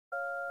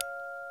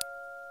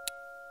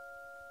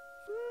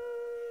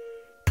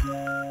First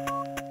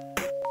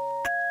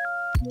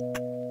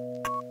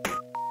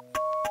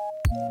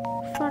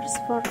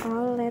for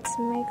all, let's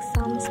make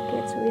some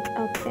sketch with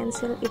a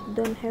pencil. It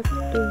don't have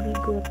to be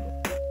good.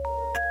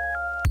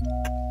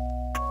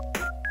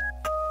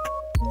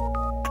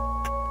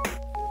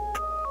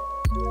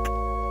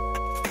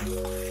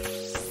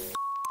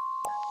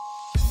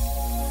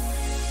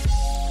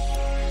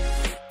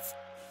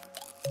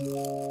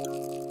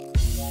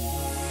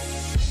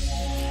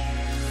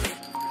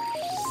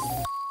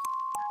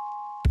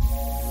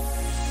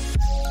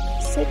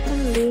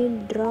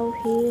 Secondly, draw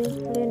here,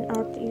 line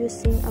art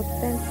using a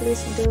pen.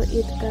 Please do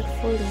it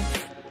carefully.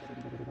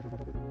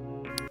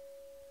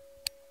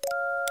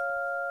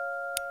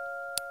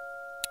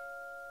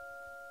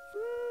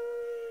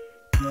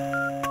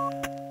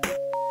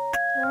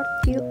 Third,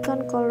 you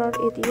can color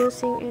it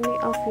using any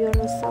of your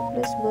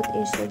supplies, but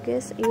I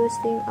suggest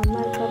using a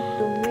marker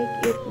to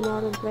make it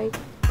more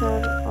brighter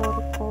or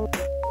cold.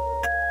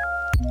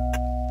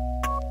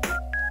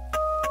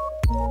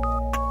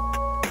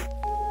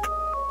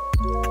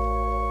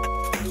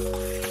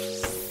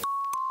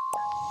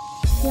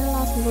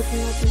 Last but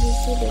not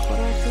least,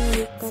 decoration.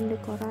 You can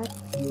decorate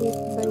it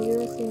by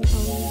using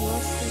a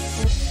washi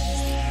tape,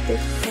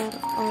 sticker,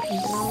 or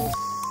draw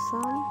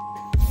some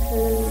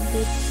little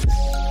bits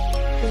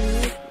to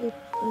make it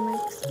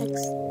makes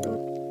extra.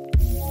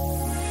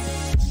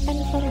 And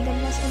for the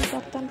most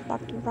important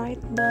part,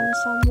 write down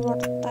some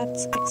words that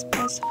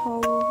express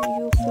how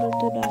you feel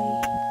today.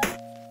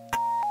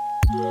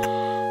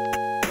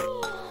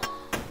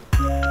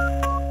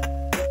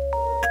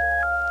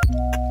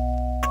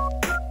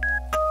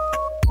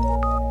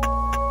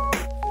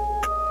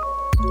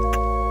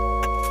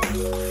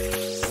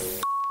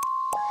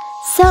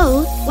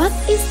 So, what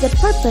is the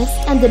purpose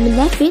and the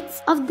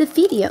benefits of the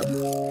video?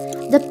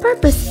 The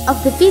purpose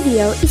of the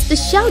video is to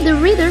show the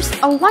readers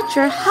or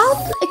watcher how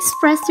to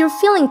express your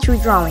feeling through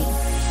drawing.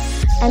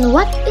 And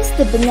what is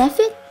the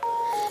benefit?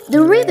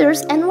 The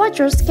readers and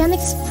watchers can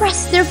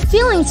express their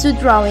feelings through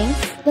drawing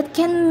that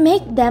can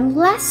make them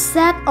less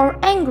sad or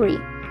angry.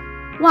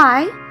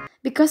 Why?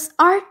 Because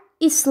art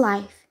is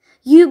life.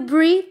 You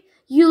breathe,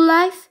 you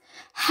live,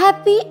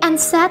 happy and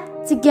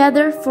sad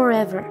together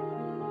forever.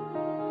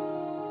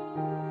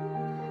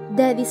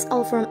 That is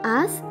all from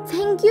us.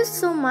 Thank you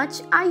so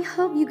much. I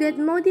hope you get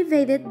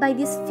motivated by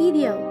this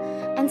video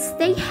and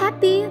stay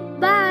happy.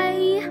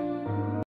 Bye!